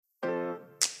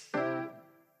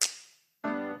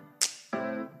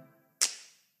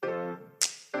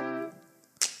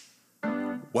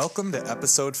Welcome to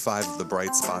episode 5 of the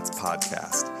Bright Spots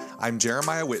podcast. I'm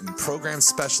Jeremiah Witten, program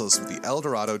specialist with the El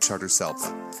Dorado Charter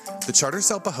SELPA. The Charter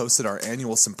SELPA hosted our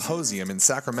annual symposium in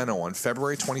Sacramento on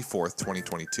February 24th,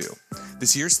 2022.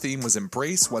 This year's theme was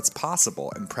Embrace What's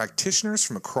Possible, and practitioners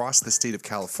from across the state of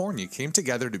California came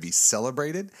together to be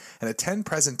celebrated and attend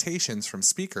presentations from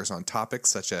speakers on topics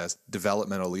such as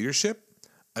developmental leadership,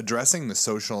 addressing the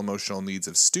social-emotional needs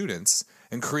of students,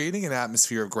 and creating an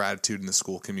atmosphere of gratitude in the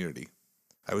school community.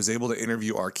 I was able to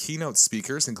interview our keynote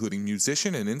speakers, including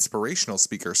musician and inspirational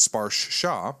speaker Sparsh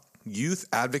Shah, youth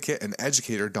advocate and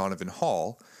educator Donovan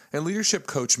Hall, and leadership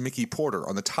coach Mickey Porter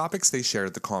on the topics they shared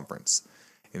at the conference.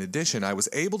 In addition, I was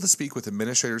able to speak with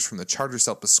administrators from the Charter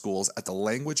SELPA schools at the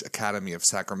Language Academy of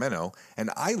Sacramento and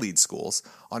iLead schools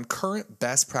on current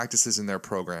best practices in their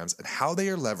programs and how they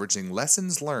are leveraging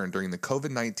lessons learned during the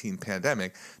COVID-19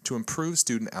 pandemic to improve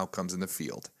student outcomes in the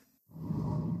field.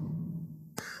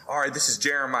 All right, this is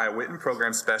Jeremiah Witten,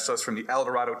 program specialist from the El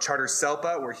Dorado Charter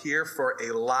SELPA. We're here for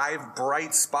a live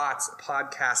Bright Spots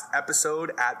podcast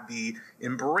episode at the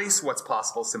Embrace What's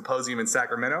Possible Symposium in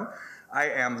Sacramento. I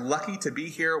am lucky to be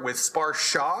here with Sparsh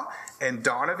Shah and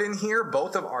Donovan here,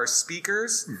 both of our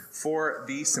speakers for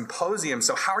the symposium.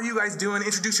 So how are you guys doing?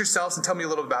 Introduce yourselves and tell me a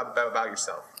little bit about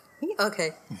yourself.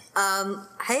 Okay.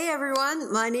 Hey,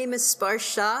 everyone. My name is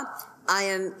Sparsh Shah. I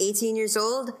am 18 years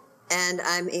old, and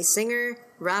I'm a singer,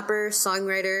 rapper,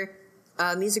 songwriter,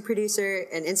 music producer,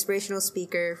 and inspirational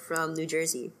speaker from New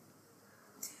Jersey.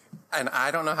 And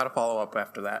I don't know how to follow up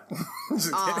after that.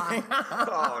 Just kidding.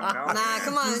 Oh, no. Nah,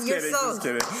 come on. Just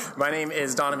kidding. My name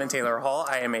is Donovan Taylor Hall.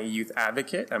 I am a youth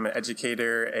advocate. I'm an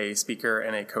educator, a speaker,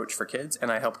 and a coach for kids. And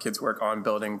I help kids work on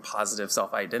building positive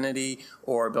self-identity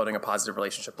or building a positive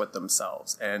relationship with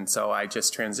themselves. And so I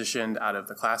just transitioned out of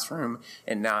the classroom,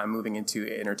 and now I'm moving into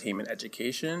entertainment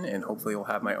education. And hopefully we'll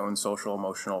have my own social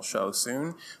emotional show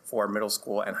soon for middle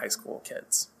school and high school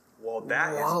kids. Well,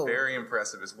 that is very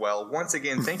impressive as well. Once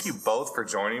again, thank you both for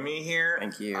joining me here.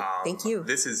 Thank you. Thank you.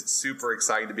 This is super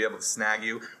exciting to be able to snag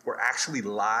you. We're actually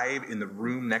live in the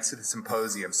room next to the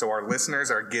symposium, so our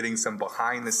listeners are getting some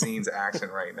behind-the-scenes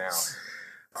action right now.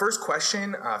 First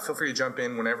question, feel free to jump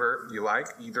in whenever you like,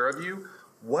 either of you.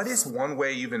 What is one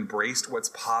way you've embraced what's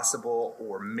possible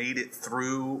or made it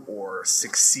through or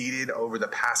succeeded over the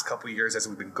past couple of years as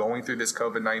we've been going through this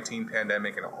COVID-19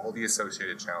 pandemic and all the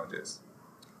associated challenges?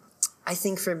 I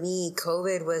think for me,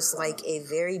 COVID was like a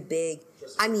very big,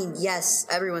 I mean, yes,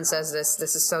 everyone says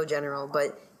this is so general,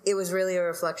 but it was really a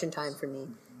reflection time for me.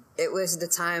 It was the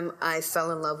time I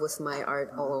fell in love with my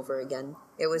art all over again.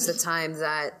 It was the time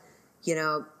that,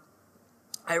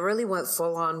 I really went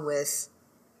full on with,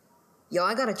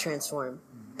 I gotta transform.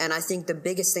 And I think the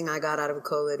biggest thing I got out of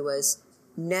COVID was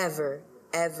never,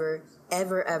 ever,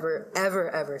 ever, ever, ever,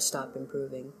 ever stop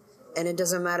improving. And it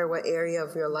doesn't matter what area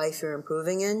of your life you're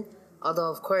improving in.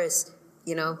 Although, of course,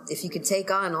 if you could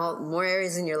take on more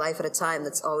areas in your life at a time,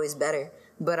 that's always better.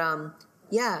 But,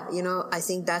 I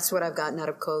think that's what I've gotten out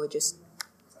of COVID. Just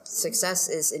success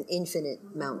is an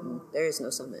infinite mountain. There is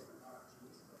no summit.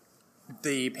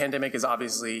 The pandemic is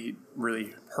obviously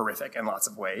really horrific in lots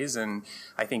of ways, and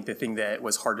I think the thing that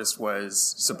was hardest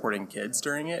was supporting kids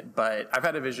during it. But I've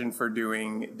had a vision for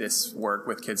doing this work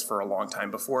with kids for a long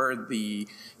time. Before the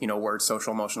word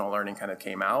social emotional learning kind of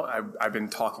came out, I've been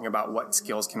talking about what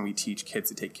skills can we teach kids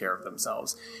to take care of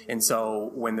themselves. And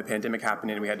so when the pandemic happened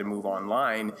and we had to move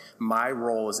online, my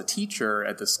role as a teacher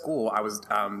at the school, I was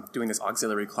doing this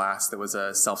auxiliary class that was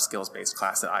a self-skills based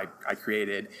class that I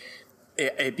created.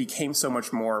 It became so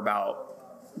much more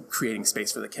about creating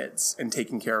space for the kids and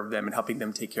taking care of them and helping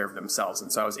them take care of themselves.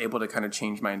 And so I was able to kind of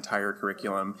change my entire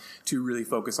curriculum to really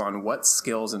focus on what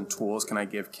skills and tools can I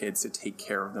give kids to take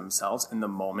care of themselves in the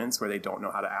moments where they don't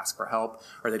know how to ask for help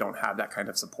or they don't have that kind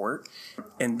of support.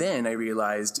 And then I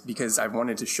realized, because I've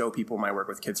wanted to show people my work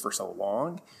with kids for so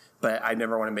long, but I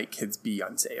never want to make kids be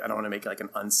unsafe. I don't want to make like an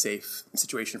unsafe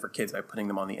situation for kids by putting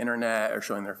them on the internet or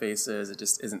showing their faces. It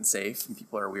just isn't safe, and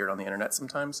people are weird on the internet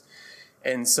sometimes.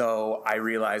 And so I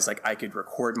realized I could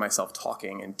record myself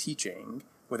talking and teaching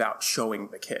without showing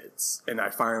the kids. And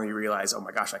I finally realized, oh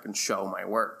my gosh, I can show my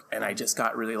work. And I just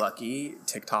got really lucky.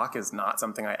 TikTok is not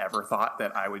something I ever thought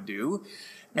that I would do.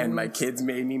 And my kids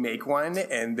made me make one.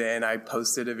 And then I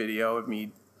posted a video of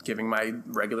me giving my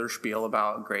regular spiel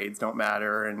about grades don't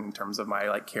matter and in terms of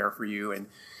my care for you, and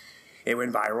it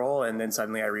went viral. And then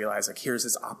suddenly I realized here's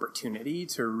this opportunity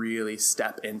to really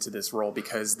step into this role,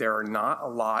 because there are not a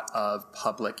lot of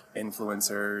public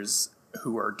influencers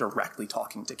who are directly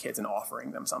talking to kids and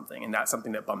offering them something, and that's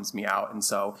something that bums me out. And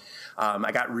so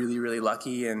I got really, really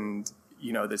lucky, and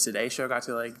the Today Show got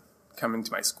to come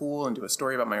into my school and do a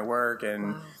story about my work.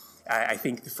 And I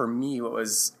think for me, what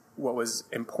was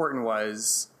important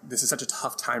was this is such a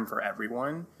tough time for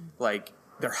everyone. Like,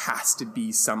 there has to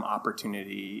be some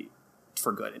opportunity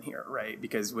for good in here, right?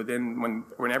 Because when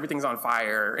everything's on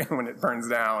fire and when it burns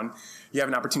down, you have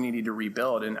an opportunity to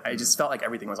rebuild. And I just felt like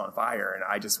everything was on fire, and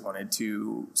I just wanted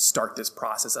to start this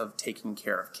process of taking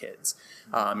care of kids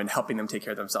and helping them take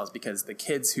care of themselves, because the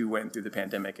kids who went through the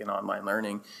pandemic and online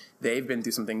learning, they've been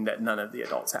through something that none of the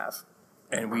adults have.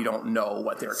 And we don't know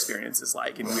what their experience is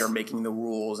like. And we are making the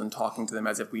rules and talking to them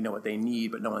as if we know what they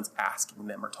need, but no one's asking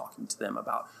them or talking to them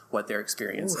about what their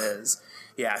experience is.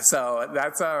 Yeah, so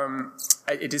that's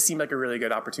it just seemed like a really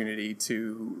good opportunity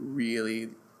to really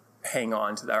hang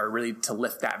on to that, or really to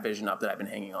lift that vision up that I've been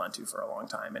hanging on to for a long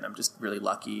time. And I'm just really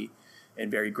lucky and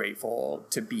very grateful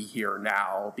to be here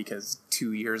now, because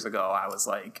 2 years ago I was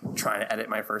like trying to edit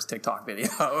my first TikTok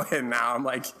video, and now I'm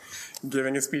like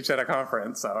giving a speech at a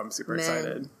conference. So I'm super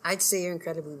excited. I'd say you're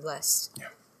incredibly blessed. Yeah,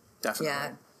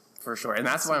 definitely, for sure. And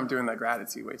that's why I'm doing that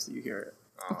gratitude. Wait till you hear it.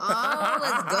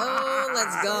 Oh,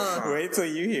 let's go. Wait till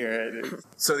you hear it.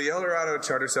 So the El Dorado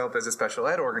Charter SELPA is a special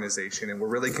ed organization, and we're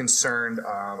really concerned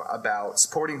about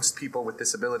supporting people with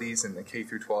disabilities in the K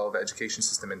through 12 education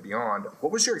system and beyond.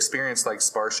 What was your experience like,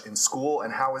 Sparsh, in school,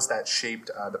 and how has that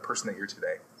shaped the person that you're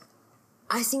today?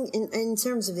 I think in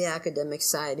terms of the academic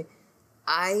side,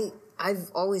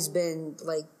 I've always been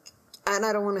like, and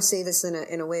I don't want to say this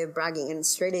in a way of bragging, and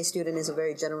straight A student is a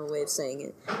very general way of saying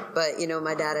it. But,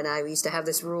 my dad and I, we used to have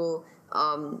this rule,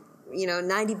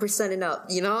 90% and up,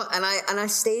 and I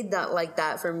stayed like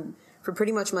that for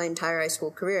pretty much my entire high school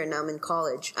career. And now I'm in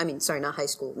college. I mean, sorry, not high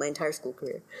school, my entire school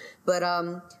career. But,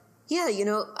 I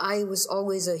was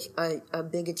always a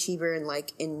big achiever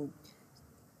in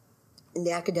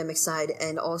the academic side.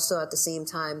 And also at the same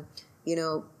time,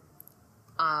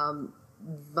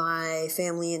 my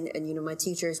family and my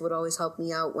teachers would always help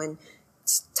me out when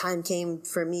time came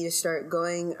for me to start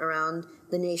going around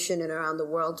the nation and around the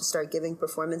world to start giving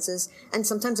performances. And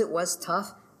sometimes it was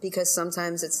tough, because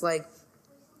sometimes it's like,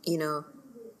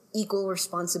 equal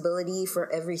responsibility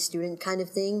for every student kind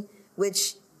of thing,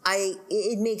 which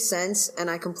it makes sense and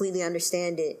I completely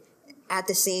understand it. At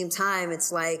the same time,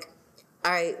 it's like,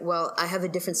 all right, well, I have a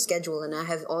different schedule and I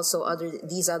have also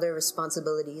these other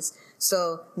responsibilities.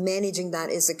 So managing that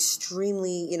is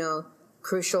extremely,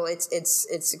 crucial.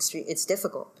 It's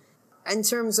difficult. In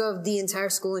terms of the entire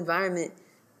school environment,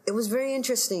 it was very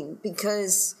interesting,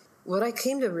 because what I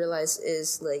came to realize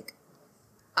is, like,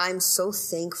 I'm so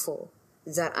thankful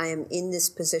that I am in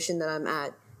this position that I'm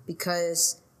at,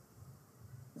 because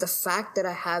the fact that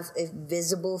I have a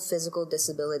visible physical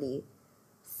disability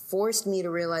forced me to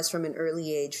realize from an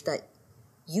early age that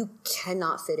you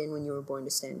cannot fit in when you were born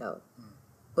to stand out.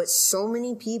 But so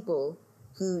many people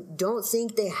who don't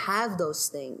think they have those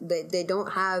things, they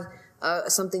don't have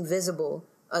something visible,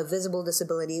 a visible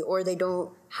disability, or they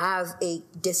don't have a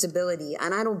disability.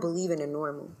 And I don't believe in a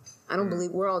normal. I don't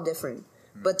believe, we're all different.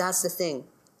 But that's the thing.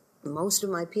 Most of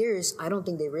my peers, I don't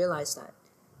think they realize that.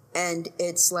 And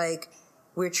it's like,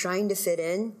 we're trying to fit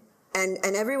in, and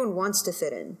everyone wants to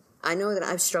fit in. I know that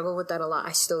I've struggled with that a lot.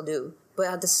 I still do. But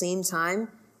at the same time,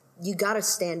 you gotta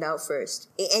stand out first.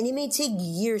 And it may take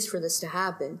years for this to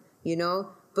happen,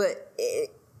 but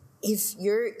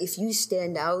if you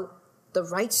stand out, the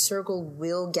right circle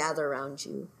will gather around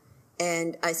you.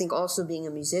 And I think also being a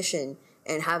musician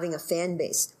and having a fan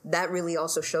base, that really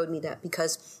also showed me that,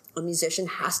 because a musician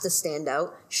has to stand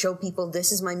out, show people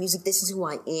this is my music, this is who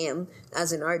I am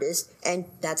as an artist, and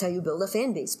that's how you build a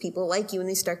fan base. People like you and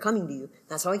they start coming to you.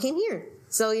 That's how I came here.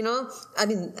 So,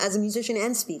 as a musician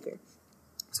and speaker.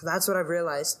 So that's what I've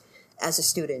realized as a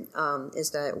student,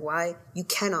 is that why you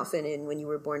cannot fit in when you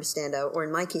were born to stand out, or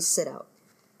in my case, sit out.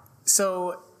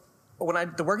 So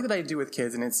the work that I do with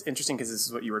kids, and it's interesting because this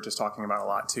is what you were just talking about a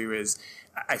lot too, is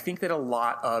I think that a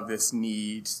lot of this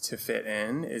need to fit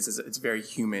in is it's a very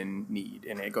human need,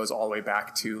 and it goes all the way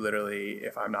back to literally,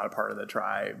 if I'm not a part of the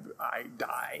tribe, I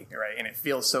die, right? And it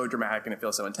feels so dramatic and it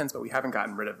feels so intense, but we haven't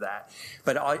gotten rid of that.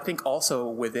 But I think also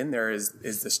within there is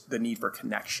the need for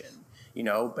connection.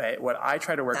 But what I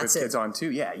try to work with kids on too,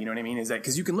 you know what I mean, is that,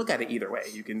 because you can look at it either way.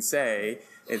 You can say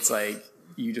it's like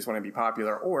you just want to be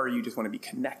popular, or you just want to be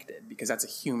connected, because that's a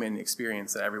human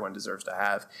experience that everyone deserves to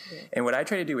have. Yeah. And what I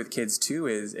try to do with kids too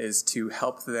is to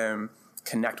help them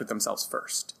connect with themselves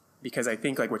first. because I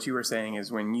think like what you were saying is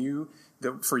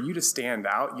for you to stand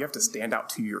out, you have to stand out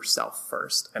to yourself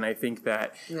first. And I think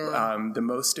that the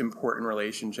most important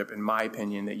relationship, in my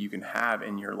opinion, that you can have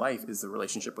in your life is the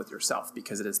relationship with yourself,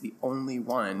 because it is the only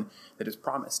one that is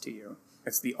promised to you.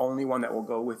 It's the only one that will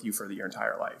go with you for your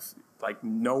entire life. Like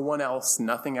no one else,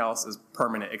 nothing else is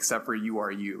permanent except for you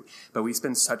are you. But we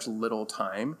spend such little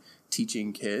time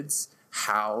teaching kids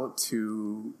how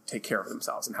to take care of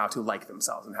themselves and how to like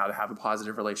themselves and how to have a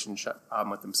positive relationship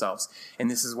with themselves. And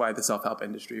this is why the self-help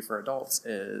industry for adults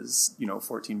is,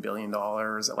 $14 billion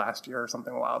last year or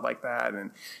something wild like that. And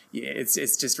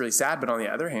it's just really sad. But on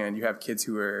the other hand, you have kids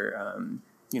who are,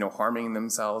 harming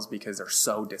themselves because they're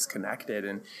so disconnected.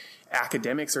 And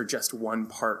academics are just one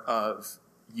part of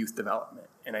youth development.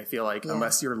 And I feel like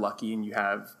unless you're lucky and you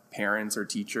have parents or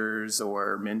teachers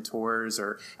or mentors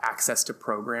or access to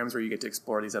programs where you get to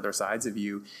explore these other sides of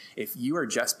you, if you are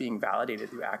just being validated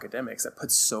through academics, that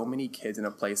puts so many kids in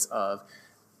a place of,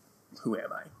 who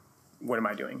am I? What am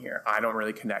I doing here? I don't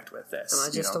really connect with this. Am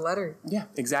I just a letter? Yeah,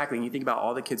 exactly. And you think about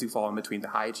all the kids who fall in between the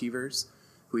high achievers,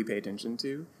 who we pay attention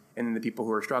to, and then the people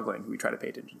who are struggling, who we try to pay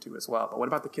attention to as well. But what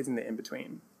about the kids in the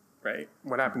in-between? Right?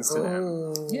 What happens to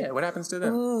them? Yeah, what happens to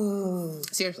them?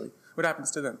 Seriously, what happens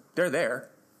to them? They're there.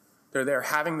 They're there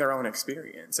having their own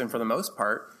experience. And for the most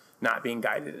part, not being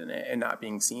guided in it and not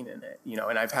being seen in it.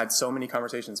 And I've had so many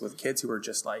conversations with kids who are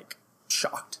just like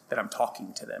shocked that I'm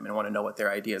talking to them and want to know what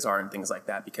their ideas are and things like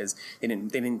that, because they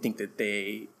didn't think that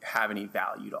they have any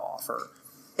value to offer.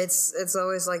 It's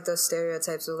always like those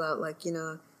stereotypes about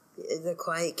the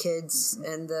quiet kids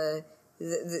and the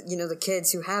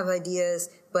kids who have ideas,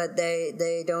 but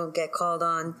they don't get called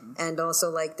on. And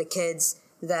also like the kids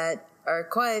that are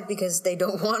quiet because they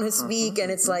don't want to speak.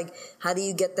 And it's like, how do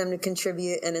you get them to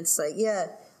contribute? And it's like,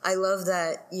 I love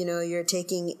that, you're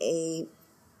taking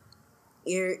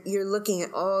you're looking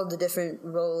at all the different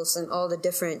roles and all the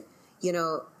different,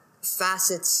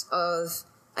 facets of,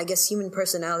 I guess, human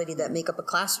personality that make up a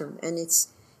classroom. And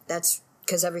that's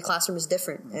because every classroom is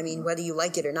different. I mean, whether you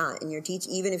like it or not, and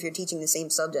even if you're teaching the same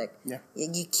subject,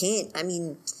 you can't. I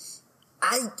mean,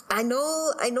 I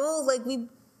know, like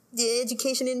the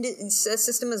education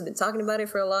system has been talking about it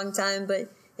for a long time,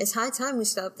 but it's high time we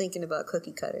stop thinking about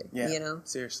cookie cutter.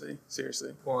 Seriously.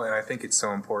 Well, and I think it's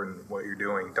so important what you're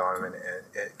doing, Donovan,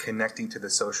 at connecting to the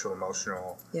social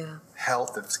emotional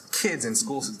health of kids in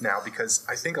schools now, because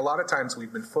I think a lot of times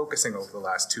we've been focusing over the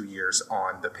last 2 years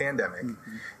on the pandemic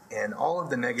and all of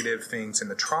the negative things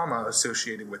and the trauma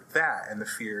associated with that and the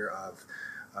fear of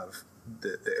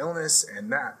the illness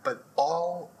and that, but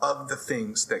all of the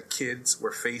things that kids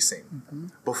were facing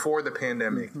before the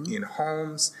pandemic in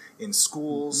homes, in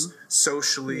schools,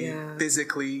 socially,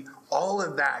 physically, all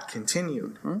of that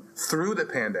continued through the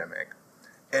pandemic.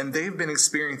 And they've been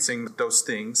experiencing those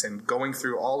things and going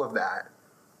through all of that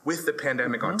with the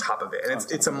pandemic on top of it. And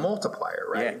it's a multiplier,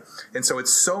 right? Yeah. And so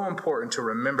it's so important to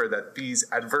remember that these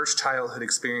adverse childhood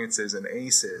experiences and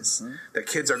ACEs that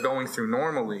kids are going through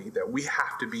normally, that we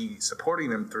have to be supporting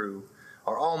them through,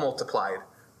 are all multiplied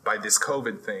by this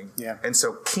COVID thing. Yeah. And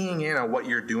so keying in on what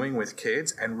you're doing with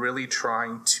kids and really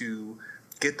trying to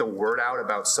get the word out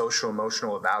about social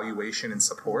emotional evaluation and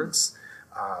supports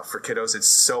for kiddos, it's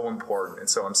so important. And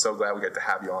so I'm so glad we get to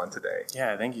have you on today.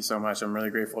 Yeah, thank you so much. I'm really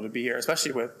grateful to be here,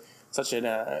 especially with such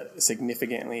a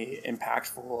significantly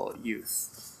impactful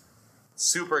youth.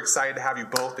 Super excited to have you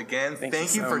both again.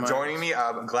 Thank you for joining me.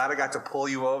 I'm glad I got to pull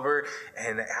you over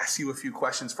and ask you a few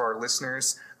questions for our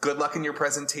listeners. Good luck in your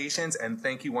presentations, and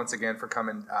thank you once again for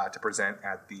coming to present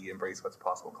at the Embrace What's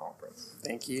Possible conference.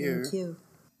 Thank you. Thank you.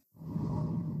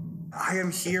 I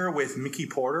am here with Mickey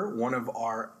Porter, one of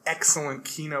our excellent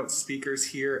keynote speakers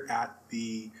here at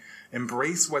the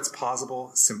Embrace What's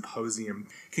Possible Symposium.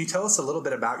 Can you tell us a little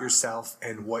bit about yourself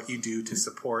and what you do to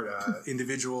support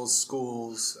individuals,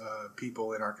 schools,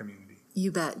 people in our community? You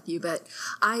bet.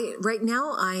 Right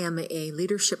now I am a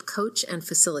leadership coach and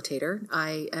facilitator.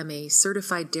 I am a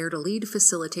certified Dare to Lead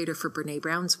facilitator for Brene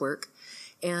Brown's work.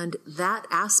 And that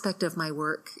aspect of my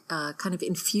work kind of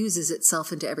infuses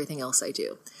itself into everything else I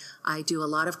do. I do a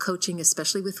lot of coaching,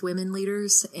 especially with women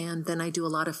leaders, and then I do a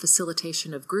lot of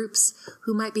facilitation of groups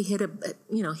who might be hit a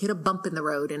bump in the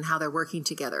road in how they're working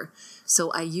together.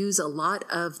 So I use a lot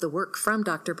of the work from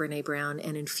Dr. Brene Brown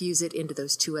and infuse it into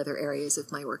those two other areas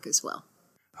of my work as well.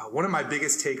 One of my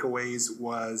biggest takeaways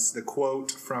was the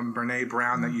quote from Brene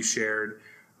Brown that you shared,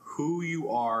 "Who you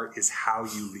are is how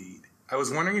you lead." I was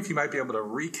wondering if you might be able to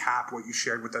recap what you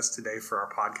shared with us today for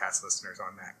our podcast listeners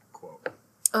on that quote.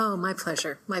 Oh, my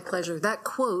pleasure. That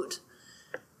quote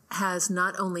has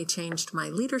not only changed my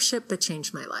leadership, but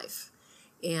changed my life.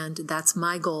 And that's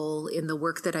my goal in the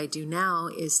work that I do now,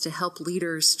 is to help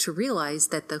leaders to realize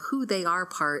that the who they are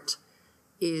part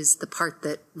is the part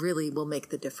that really will make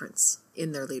the difference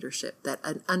in their leadership. That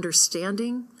an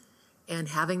understanding and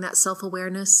having that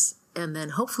self-awareness, and then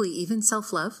hopefully even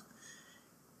self-love,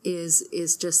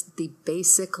 is just the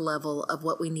basic level of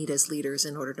what we need as leaders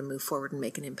in order to move forward and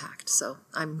make an impact. So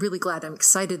I'm really glad, I'm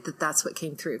excited that that's what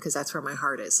came through, because that's where my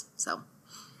heart is. So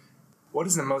what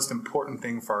is the most important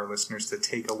thing for our listeners to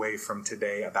take away from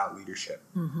today about leadership?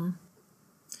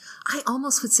 I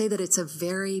almost would say that it's a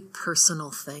very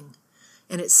personal thing.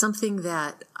 And it's something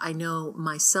that I know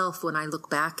myself, when I look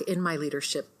back in my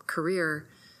leadership career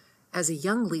as a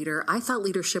young leader, I thought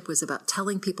leadership was about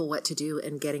telling people what to do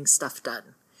and getting stuff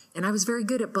done. And I was very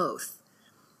good at both.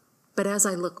 But as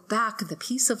I look back, the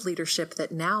piece of leadership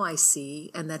that now I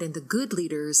see, and that in the good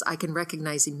leaders I can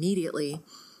recognize immediately,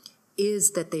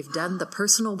 is that they've done the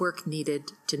personal work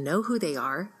needed to know who they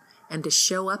are and to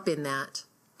show up in that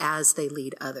as they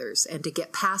lead others. And to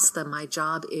get past them, my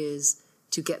job is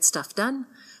to get stuff done,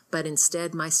 but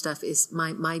instead my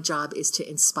job is to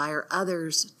inspire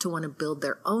others to want to build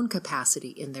their own capacity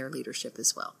in their leadership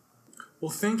as well. Well,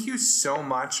 thank you so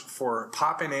much for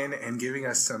popping in and giving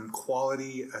us some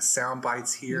quality sound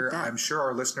bites here. I'm sure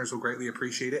our listeners will greatly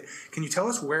appreciate it. Can you tell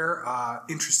us where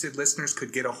interested listeners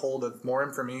could get a hold of more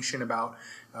information about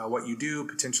what you do,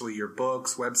 potentially your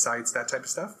books, websites, that type of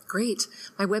stuff? Great.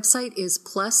 My website is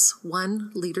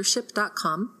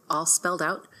 +1leadership.com, all spelled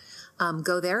out.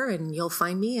 Go there and you'll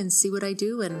find me and see what I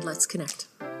do, and let's connect.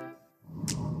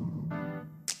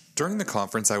 During the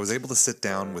conference, I was able to sit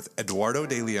down with Eduardo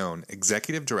De Leon,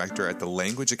 Executive Director at the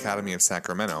Language Academy of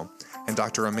Sacramento, and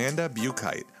Dr. Amanda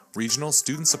Buchheit, Regional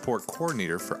Student Support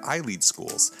Coordinator for iLead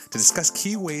Schools, to discuss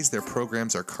key ways their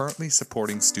programs are currently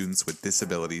supporting students with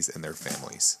disabilities and their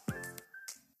families.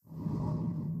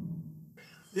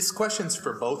 This question's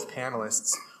for both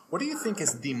panelists. What do you think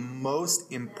is the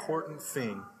most important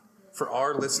thing for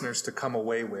our listeners to come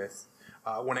away with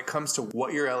when it comes to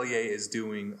what your LEA is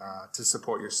doing to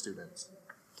support your students?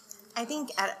 I think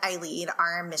at iLead,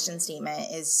 our mission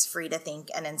statement is free to think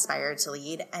and inspired to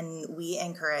lead, and we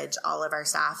encourage all of our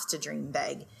staff to dream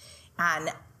big.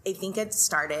 And I think it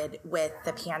started with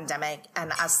the pandemic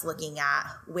and us looking at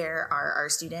where are our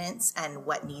students and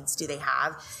what needs do they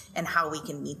have and how we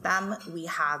can meet them. We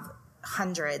have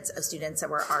hundreds of students that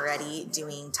were already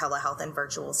doing telehealth and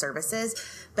virtual services.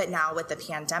 But now with the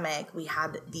pandemic, we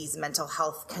had these mental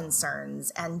health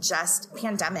concerns and just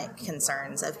pandemic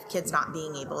concerns of kids not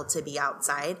being able to be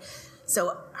outside.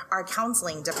 So our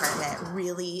counseling department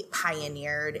really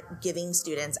pioneered giving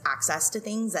students access to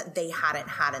things that they hadn't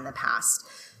had in the past.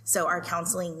 So our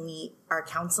counseling lead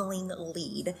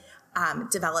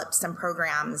developed some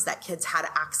programs that kids had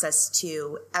access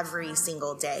to every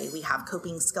single day. We have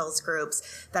coping skills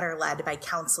groups that are led by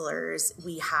counselors.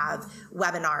 We have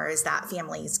webinars that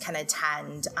families can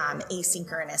attend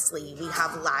asynchronously. We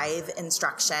have live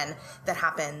instruction that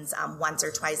happens once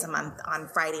or twice a month on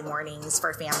Friday mornings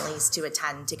for families to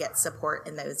attend to get support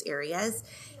in those areas.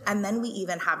 And then we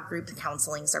even have group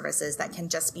counseling services that can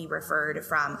just be referred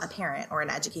from a parent or an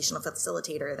educational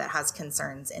facilitator that has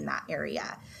concerns in that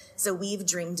area. So we've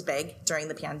dreamed big during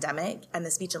the pandemic, and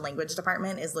the speech and language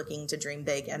department is looking to dream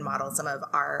big and model some of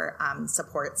our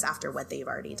supports after what they've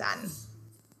already done.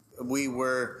 We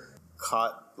were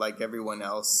caught, like everyone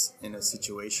else, in a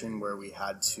situation where we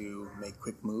had to make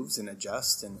quick moves and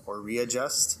adjust or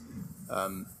readjust.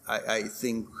 I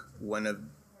think one of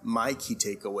my key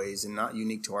takeaways, and not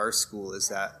unique to our school, is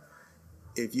that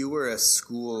if you were a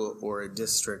school or a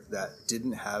district that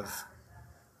didn't have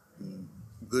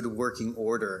good working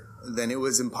order, then it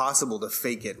was impossible to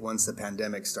fake it once the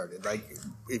pandemic started. Like,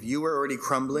 if you were already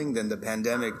crumbling, then the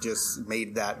pandemic just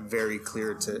made that very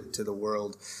clear to the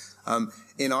world.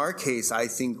 In our case, I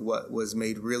think what was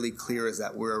made really clear is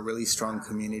that we're a really strong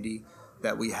community,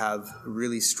 that we have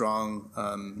really strong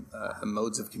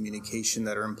modes of communication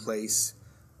that are in place,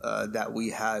 that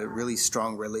we had really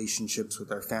strong relationships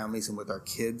with our families and with our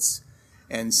kids.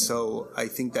 And so I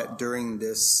think that during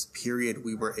this period,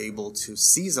 we were able to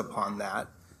seize upon that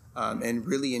and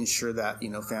really ensure that,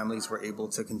 families were able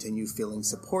to continue feeling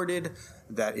supported,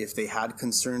 that if they had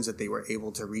concerns, that they were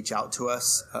able to reach out to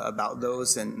us about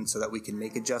those, and so that we can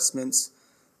make adjustments.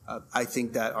 I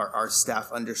think that our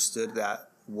staff understood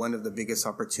that one of the biggest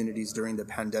opportunities during the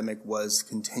pandemic was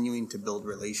continuing to build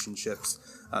relationships.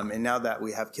 And now that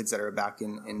we have kids that are back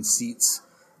in seats,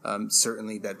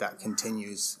 certainly that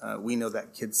continues. We know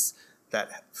that kids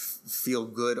that feel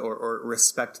good or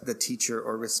respect the teacher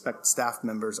or respect staff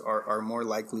members are more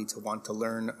likely to want to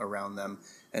learn around them.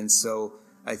 And so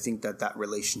I think that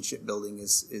relationship building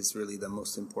is really the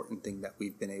most important thing that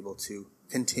we've been able to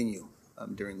continue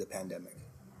during the pandemic.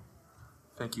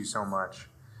 Thank you so much.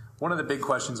 One of the big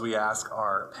questions we ask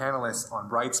our panelists on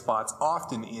Bright Spots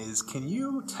often is, can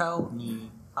you tell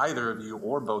me, either of you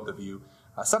or both of you,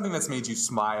 something that's made you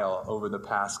smile over the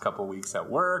past couple weeks at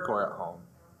work or at home?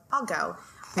 I'll go.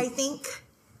 I think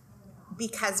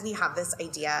because we have this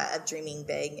idea of dreaming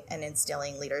big and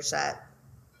instilling leadership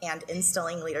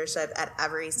at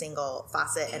every single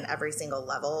facet and every single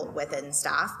level within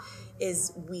staff,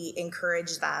 is we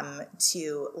encourage them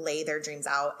to lay their dreams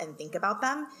out and think about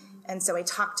them. And so I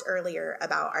talked earlier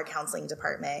about our counseling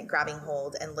department grabbing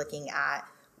hold and looking at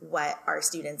what our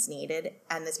students needed.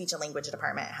 And the speech and language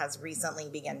department has recently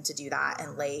begun to do that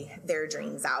and lay their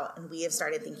dreams out. And we have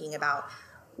started thinking about,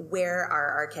 where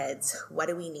are our kids? What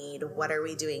do we need? What are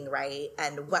we doing right?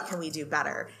 And what can we do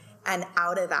better? And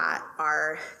out of that,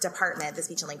 our department, the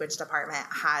speech and language department,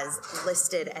 has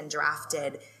listed and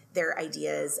drafted their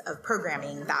ideas of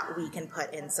programming that we can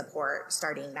put in support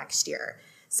starting next year.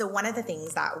 So one of the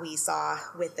things that we saw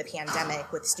with the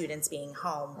pandemic, with students being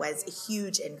home, was a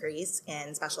huge increase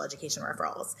in special education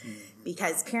referrals,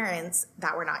 because parents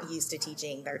that were not used to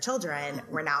teaching their children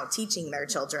were now teaching their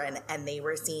children, and they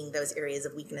were seeing those areas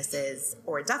of weaknesses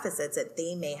or deficits that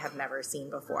they may have never seen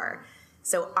before.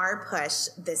 So our push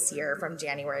this year from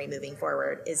January moving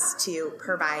forward is to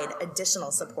provide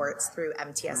additional supports through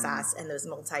MTSS and those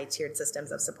multi-tiered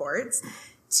systems of supports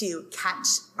to catch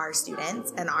our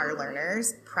students and our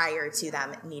learners prior to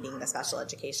them needing the special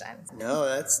education. No,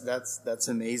 that's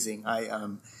amazing.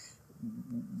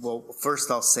 Well,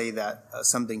 first I'll say that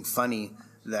something funny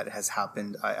that has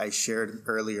happened. I shared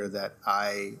earlier that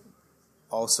I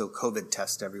also COVID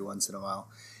test every once in a while.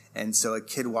 And so a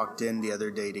kid walked in the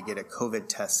other day to get a COVID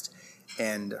test,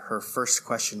 and her first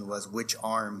question was, which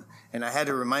arm? And I had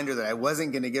to remind her that I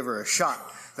wasn't going to give her a shot,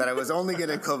 that I was only going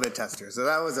to COVID test her. So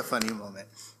that was a funny moment.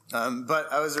 But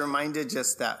I was reminded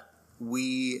just that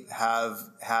we have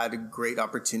had great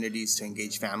opportunities to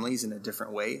engage families in a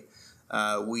different way.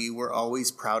 We were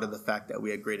always proud of the fact that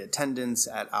we had great attendance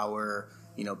at our,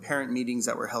 parent meetings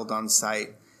that were held on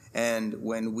site. And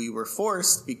when we were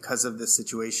forced, because of the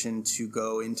situation, to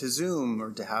go into Zoom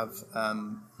or to have,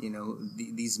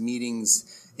 these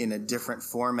meetings in a different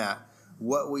format,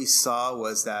 what we saw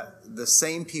was that the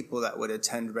same people that would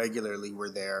attend regularly were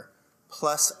there,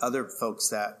 plus other folks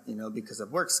that, because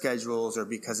of work schedules or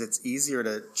because it's easier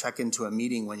to check into a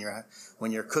meeting when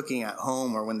you're cooking at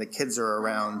home or when the kids are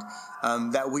around,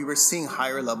 that we were seeing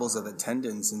higher levels of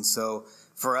attendance. And so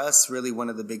for us, really one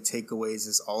of the big takeaways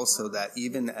is also that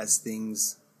even as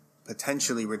things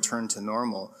potentially return to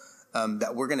normal,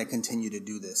 that we're going to continue to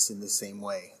do this in the same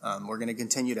way. We're going to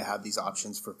continue to have these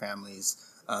options for families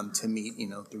to meet,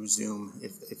 through Zoom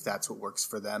if that's what works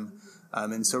for them.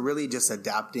 And so really just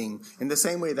adapting in the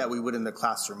same way that we would in the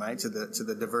classroom, right, to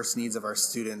the diverse needs of our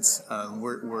students.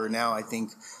 We're now, I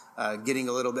think, getting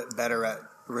a little bit better at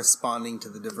responding to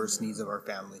the diverse needs of our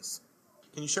families.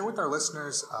 Can you share with our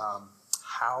listeners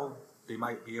how they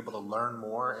might be able to learn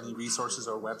more, any resources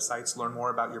or websites, learn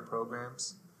more about your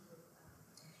programs?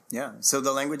 Yeah, so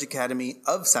the Language Academy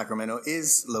of Sacramento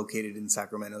is located in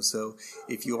Sacramento. So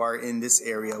if you are in this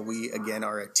area, we, again,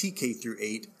 are a TK through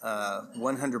 8,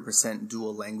 100%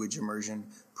 dual language immersion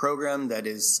program that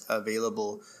is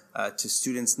available to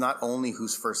students not only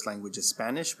whose first language is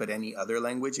Spanish, but any other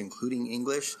language, including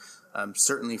English,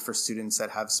 certainly for students that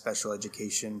have special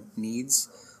education needs.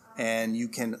 And you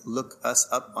can look us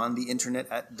up on the internet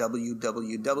at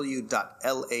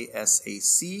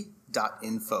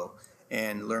www.lasac.info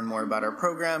and learn more about our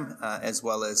program, as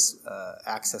well as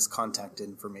access contact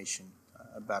information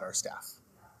about our staff.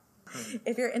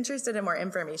 If you're interested in more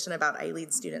information about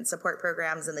iLead student support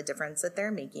programs and the difference that they're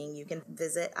making, you can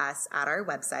visit us at our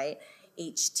website,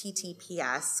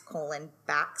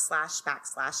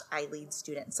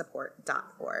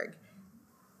 https://ileadstudentsupport.org.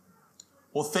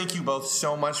 Well, thank you both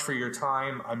so much for your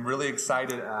time. I'm really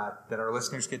excited that our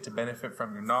listeners get to benefit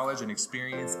from your knowledge and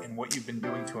experience and what you've been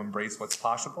doing to embrace what's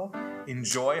possible.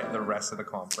 Enjoy the rest of the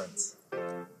conference.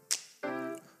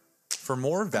 For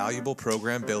more valuable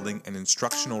program building and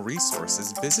instructional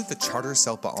resources, visit the Charter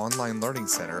SELPA Online Learning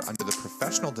Center under the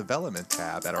Professional Development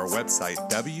tab at our website,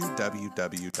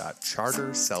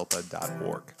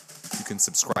 www.charterselpa.org. You can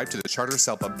subscribe to the Charter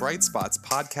SELPA Bright Spots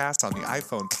podcast on the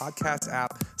iPhone podcast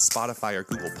app, Spotify, or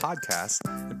Google Podcasts,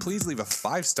 and please leave a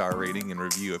 5-star rating and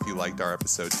review if you liked our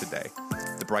episode today.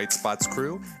 The Bright Spots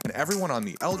crew and everyone on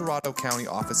the El Dorado County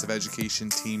Office of Education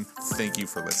team, thank you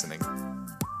for listening.